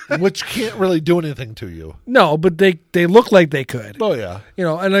 Which can't really do anything to you. No, but they look like they could. Oh, yeah.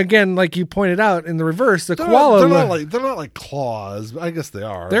 And again, like you pointed out, in the reverse, the They're koala... they're not like claws. I guess they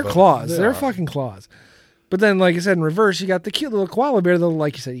are. They're claws. They're are. fucking claws. But then, like I said, in reverse, you got the cute little koala bear that'll,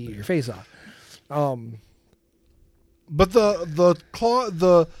 like you said, eat your face off. But the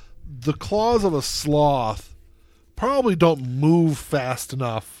claws of a sloth probably don't move fast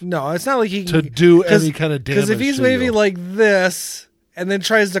enough. No, it's not like he can... To do any kind of damage. Because if he's to maybe you. like this and then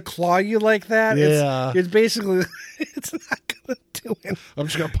tries to claw you like that, Yeah. it's basically... It's not going to do it. I'm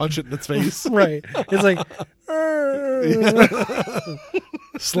just going to punch it in its face. Right. It's like...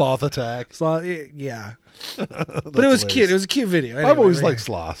 Sloth attack. Yeah. But it was cute. It was a cute video. I've Anyway, always right. liked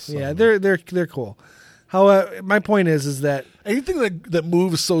sloths. So. Yeah, they're cool. However, my point is that anything that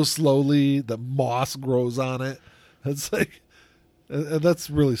moves so slowly that moss grows on it, it's like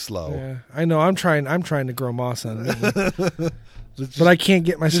that's really slow. yeah, I know I'm trying to grow moss on it, but I can't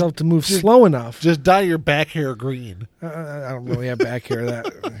get myself to move slow enough. Just dye your back hair green. I don't really have back hair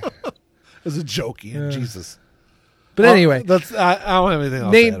that. As a joke, Ian. Yeah. Jesus. But anyway, I don't have anything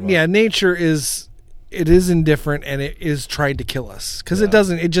else to add about it. nature is indifferent and it is trying to kill us because it is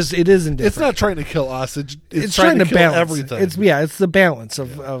indifferent. It's not trying to kill us. It's trying to kill balance everything. It's the balance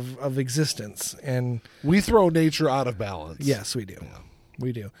of existence, and we throw nature out of balance. yes, we do. Yeah.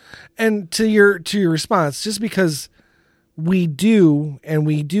 We do. And to your response, just because we do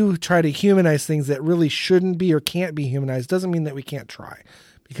try to humanize things that really shouldn't be or can't be humanized doesn't mean that we can't try,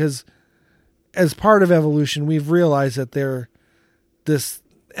 because as part of evolution, we've realized that this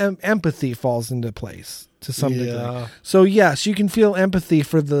empathy falls into place to some degree. So yes, you can feel empathy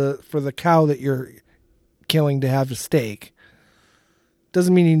for the cow that you're killing to have a steak.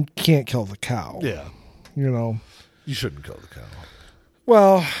 Doesn't mean you can't kill the cow. Yeah. You shouldn't kill the cow.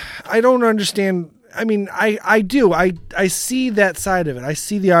 Well, I don't understand. I mean, I do. I see that side of it. I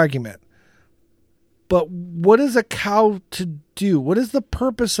see the argument. But what is a cow to do? What is the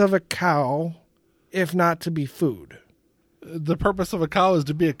purpose of a cow if not to be food? The purpose of a cow is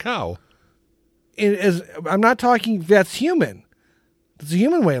to be a cow. I'm not talking that's human. It's a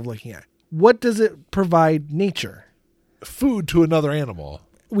human way of looking at it. What does it provide nature? Food to another animal.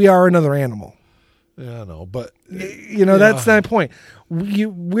 We are another animal. Yeah, I know, but that's my point.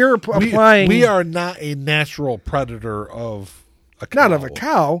 We're applying. We are not a natural predator of a cow. Not of a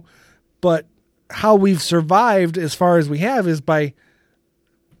cow, but how we've survived as far as we have is by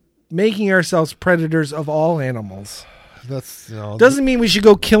making ourselves predators of all animals. That's doesn't mean we should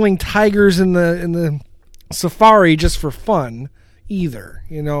go killing tigers in the safari just for fun either.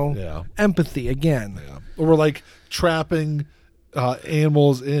 Yeah. Empathy again. Yeah. Or we're like trapping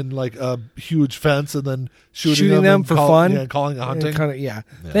animals in like a huge fence and then shooting them for fun. Yeah, calling it hunting. Yeah.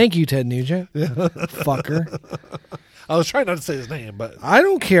 Thank you, Ted Nugent. Fucker. I was trying not to say his name, but I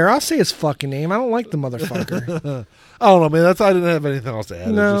don't care. I'll say his fucking name. I don't like the motherfucker. I don't know, man. I didn't have anything else to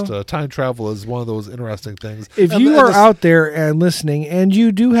add. No. It's just time travel is one of those interesting things. If you are out there and listening, and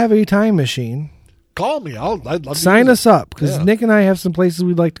you do have a time machine, call me. I'd love to sign us up because Yeah. Nick and I have some places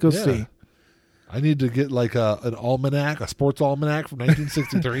we'd like to go see. I need to get like an almanac, a sports almanac from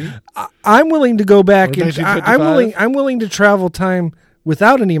 1963. I'm willing to go back Or and I'm willing to travel time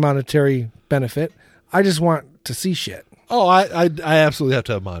without any monetary benefit. I just want to see shit. Oh, I absolutely have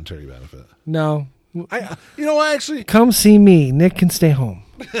to have monetary benefit. No. Actually, Come see me. Nick can stay home.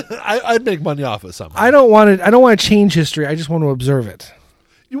 I'd make money off it somehow. I don't want to change history. I just want to observe it.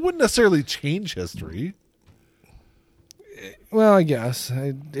 You wouldn't necessarily change history. Well, I guess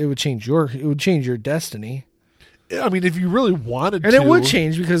it would change your destiny. I mean, if you really wanted And to. it would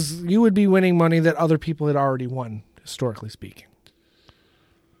change because you would be winning money that other people had already won, historically speaking.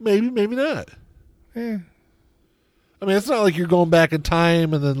 Maybe, maybe not. Eh. I mean, it's not like you're going back in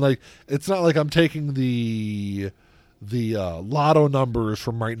time and then like it's not like I'm taking the lotto numbers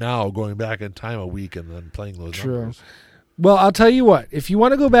from right now, going back in time a week and then playing those numbers. Well, I'll tell you what. If you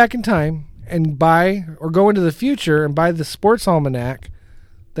want to go back in time and buy or go into the future and buy the sports almanac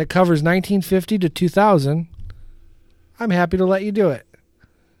that covers 1950 to 2000, I'm happy to let you do it.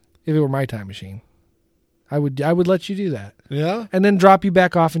 If it were my time machine, I would let you do that. Yeah? And then drop you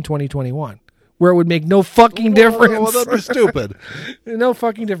back off in 2021, where it would make no fucking difference. Well, that'd be stupid. No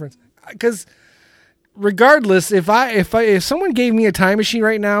fucking difference. Because regardless, if someone gave me a time machine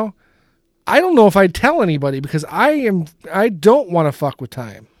right now, I don't know if I'd tell anybody because I don't want to fuck with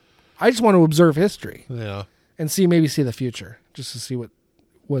time. I just want to observe history Yeah. and see the future, just to see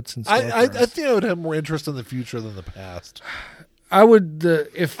what's in store. I for us. think I would have more interest in the future than the past. I would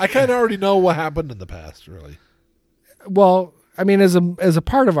if I kind of already know what happened in the past, really. well, I mean, as a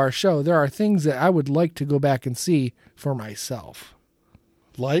part of our show, there are things that I would like to go back and see for myself,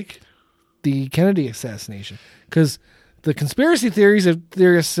 Like? the Kennedy assassination, because the conspiracy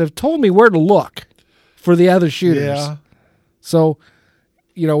theorists have told me where to look for the other shooters. Yeah. So,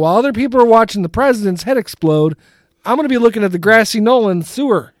 while other people are watching the president's head explode, I'm going to be looking at the grassy knoll in the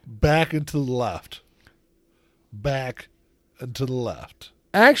sewer. Back and to the left. Back and to the left.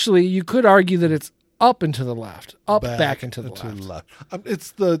 Actually, you could argue that it's up and to the left, back and to the left.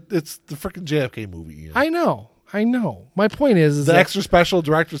 It's the freaking JFK movie. Ian. I know. My point is The that extra special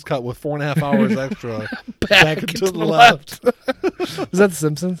director's cut with 4.5 hours extra. back and to the left. Was that The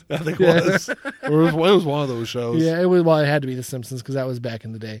Simpsons? I think it was. Or it was one of those shows. Yeah, it was. Well, it had to be The Simpsons because that was back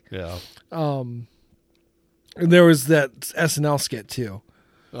in the day. Yeah. And there was that SNL skit too,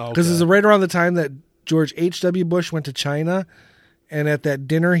 because Okay. it's right around the time that George H.W. Bush went to China, and at that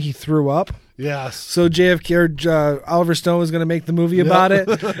dinner he threw up. Yes. So JFK or Oliver Stone was going to make the movie about it,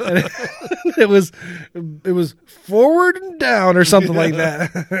 and it was forward and down or something like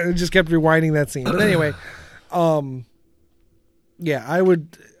that. It just kept rewinding that scene. But anyway, yeah, I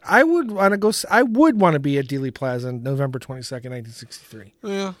would want to go. I would want to be at Dealey Plaza on November 22nd, 1963.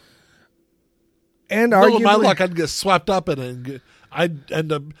 Yeah. And No, with my arguably, luck, I'd get swept up in it. And I'd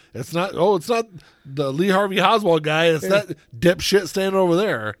end up. It's not the Lee Harvey Oswald guy. It's that dipshit standing over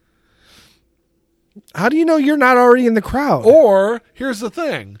there. how do you know you're not already in the crowd? Or here's the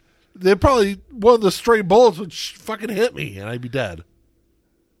thing: they probably one of the stray bullets would fucking hit me, and I'd be dead.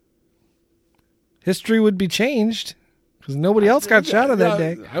 History would be changed because nobody else got shot on that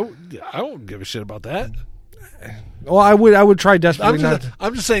day. I don't give a shit about that. Well, I would try desperately not.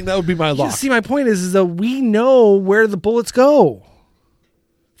 I'm just saying that would be my luck. See, my point is that we know where the bullets go.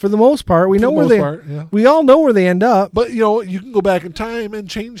 For the most part, we For know the where most they. part, yeah. We all know where they end up. But you can go back in time and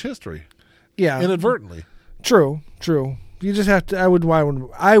change history Yeah, inadvertently. true. You just have to. I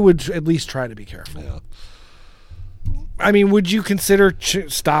would at least try to be careful. Yeah. I mean, would you consider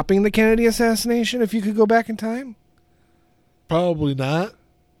stopping the Kennedy assassination if you could go back in time? Probably not,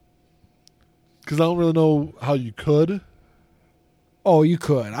 because I don't really know how you could. Oh, you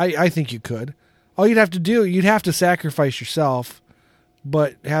could. I think you could. All you'd have to do, you'd have to sacrifice yourself,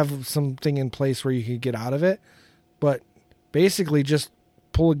 but have something in place where you could get out of it. But basically just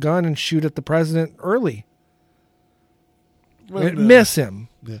pull a gun and shoot at the president early. Well, miss him.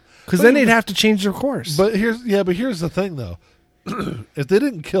 Yeah. Because then they'd have to change their course. But here's the thing, though. If they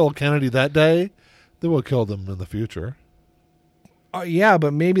didn't kill Kennedy that day, they will kill them in the future. Yeah,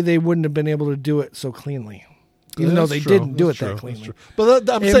 but maybe they wouldn't have been able to do it so cleanly. Even though they didn't do it that cleanly. But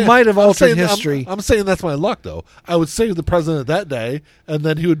it might have altered history. I'm saying that's my luck, though. I would save the president that day, and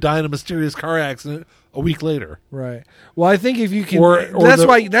then he would die in a mysterious car accident a week later. Right. Well, I think if you can, Or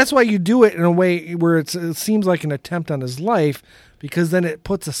that's why you do it in a way where it seems like an attempt on his life, because then it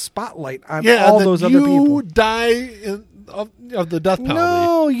puts a spotlight on all those other people. You die of the death penalty.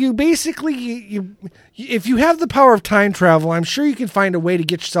 No, you basically you if you have the power of time travel, I'm sure you can find a way to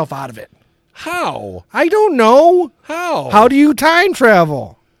get yourself out of it. How? I don't know. How? How do you time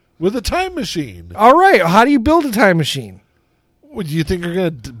travel? With a time machine. All right. How do you build a time machine? Would you think you're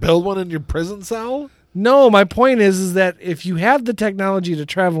going to build one in your prison cell? No, my point is that if you have the technology to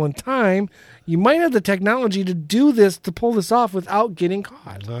travel in time, you might have the technology to do this, to pull this off without getting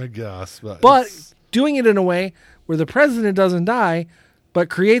caught. I guess. But doing it in a way where the president doesn't die, but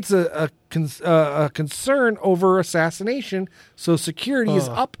creates a concern over assassination, so security is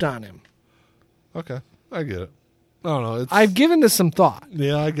upped on him. Okay, I get it. I don't know. I've given this some thought.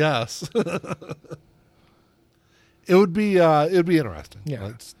 Yeah, I guess. It would be interesting.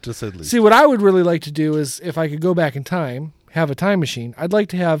 Yeah. To say the least. See, what I would really like to do is, if I could go back in time, have a time machine, I'd like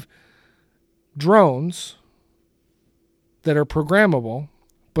to have drones that are programmable,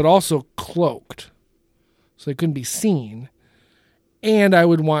 but also cloaked, so they couldn't be seen. And I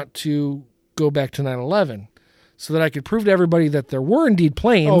would want to go back to 9/11 so that I could prove to everybody that there were indeed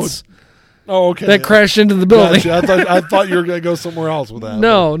planes okay. that crashed into the building. Gotcha. I thought you were going to go somewhere else with that.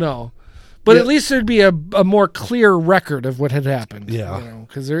 No. But at least there'd be a more clear record of what had happened. Yeah.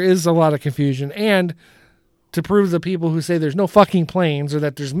 Because there is a lot of confusion. And to prove the people who say there's no fucking planes or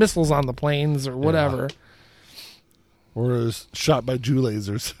that there's missiles on the planes or whatever. Yeah. Or is shot by Jew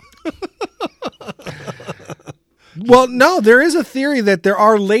lasers. Well, no, there is a theory that there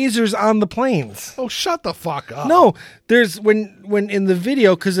are lasers on the planes. Oh, shut the fuck up. No, there's when in the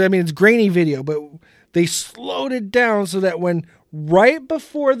video, because I mean it's grainy video, but they slowed it down so that when right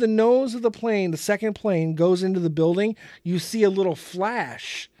before the nose of the plane, the second plane goes into the building, you see a little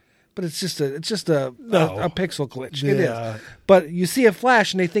flash. But it's just a pixel glitch. Yeah. It is. But you see a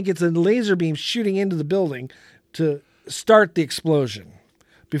flash, and they think it's a laser beam shooting into the building to start the explosion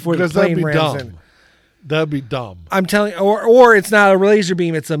before the plane rams in. That'd be dumb. I'm telling you, or it's not a laser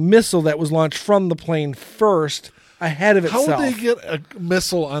beam, it's a missile that was launched from the plane first ahead of itself. How would they get a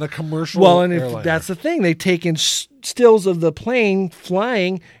missile on a commercial airliner? That's the thing. They take in stills of the plane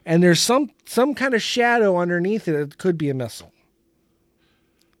flying, and there's some kind of shadow underneath it. It could be a missile.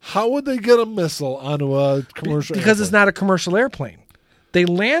 How would they get a missile onto a commercial Because airplane? It's not a commercial airplane. They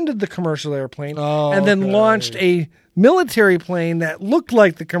landed the commercial airplane and then launched a military plane that looked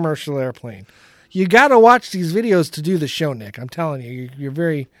like the commercial airplane. You got to watch these videos to do the show, Nick. I'm telling you, you're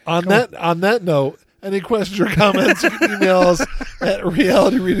very... On that note, any questions or comments, you can email us at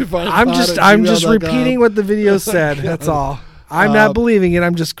realityredefined. I'm just repeating what the video said. That's all. I'm not believing it.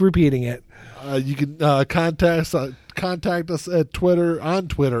 I'm just repeating it. You can contact us at Twitter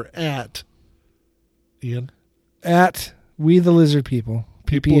at Ian at We the Lizard People.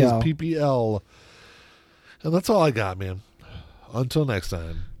 PPL. PPL. And that's all I got, man. Until next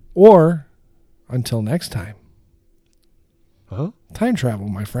time. Or until next time. Huh? Time travel,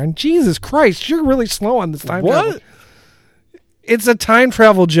 my friend. Jesus Christ, you're really slow on this time travel. What? It's a time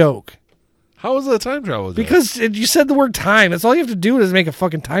travel joke. How is it a time travel joke? Because you said the word time. That's all you have to do is make a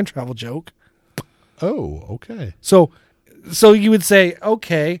fucking time travel joke. Oh, okay. So you would say,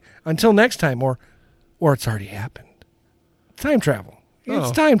 okay, until next time, or it's already happened. Time travel.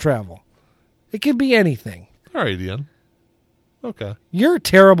 It's time travel. It could be anything. All right, Ian. Okay. You're a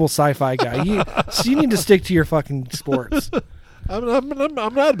terrible sci-fi guy. So you need to stick to your fucking sports. I'm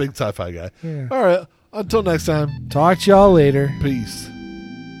not a big sci-fi guy. Yeah. All right. Until next time. Talk to y'all later. Peace.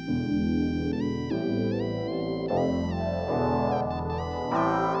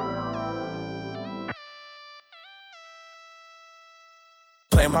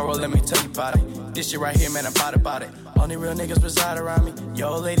 Playing my role, let me tell you about it. This shit right here, man, I'm about it. Only real niggas reside around me.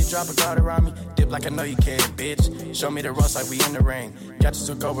 Yo, lady, drop a guard around me. Dip like I know you can, bitch. Show me the ropes like we in the ring. Got you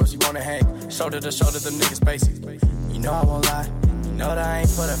some GoPros, you wanna hang. Shoulder to shoulder, them niggas basic. You know I won't lie. You know that I ain't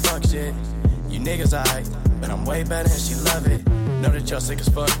for that fuck shit. You niggas alright, but I'm way better and she love it. Know that y'all sick as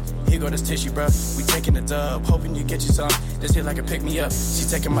fuck. Here go this tissue, bro. We taking the dub. Hoping you get you some. This hit like a pick me up. She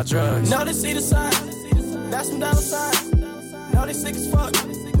taking my drugs. Know they see the sign. That's some dollar signs. Know they sick as fuck.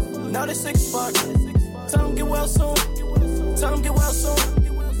 Know they sick as fuck. Tell them get well soon. Tell them get well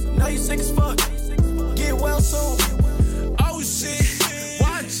soon. Know you sick as fuck. Get well soon. Oh shit.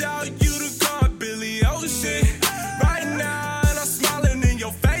 Watch out, you the god, Billy. Oh shit. Right now, and I'm smiling in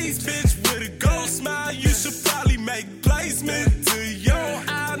your face, bitch. With a gold smile, you should probably make placement to your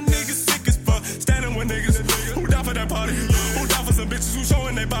eye. Niggas sick as fuck. Standing with niggas who down for that party. Who down for some bitches who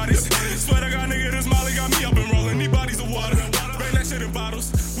showing their bodies. Swear to God, nigga, this Molly got me up and rolling. These bodies of water. Bring that shit in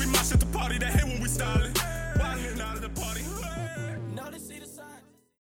bottles.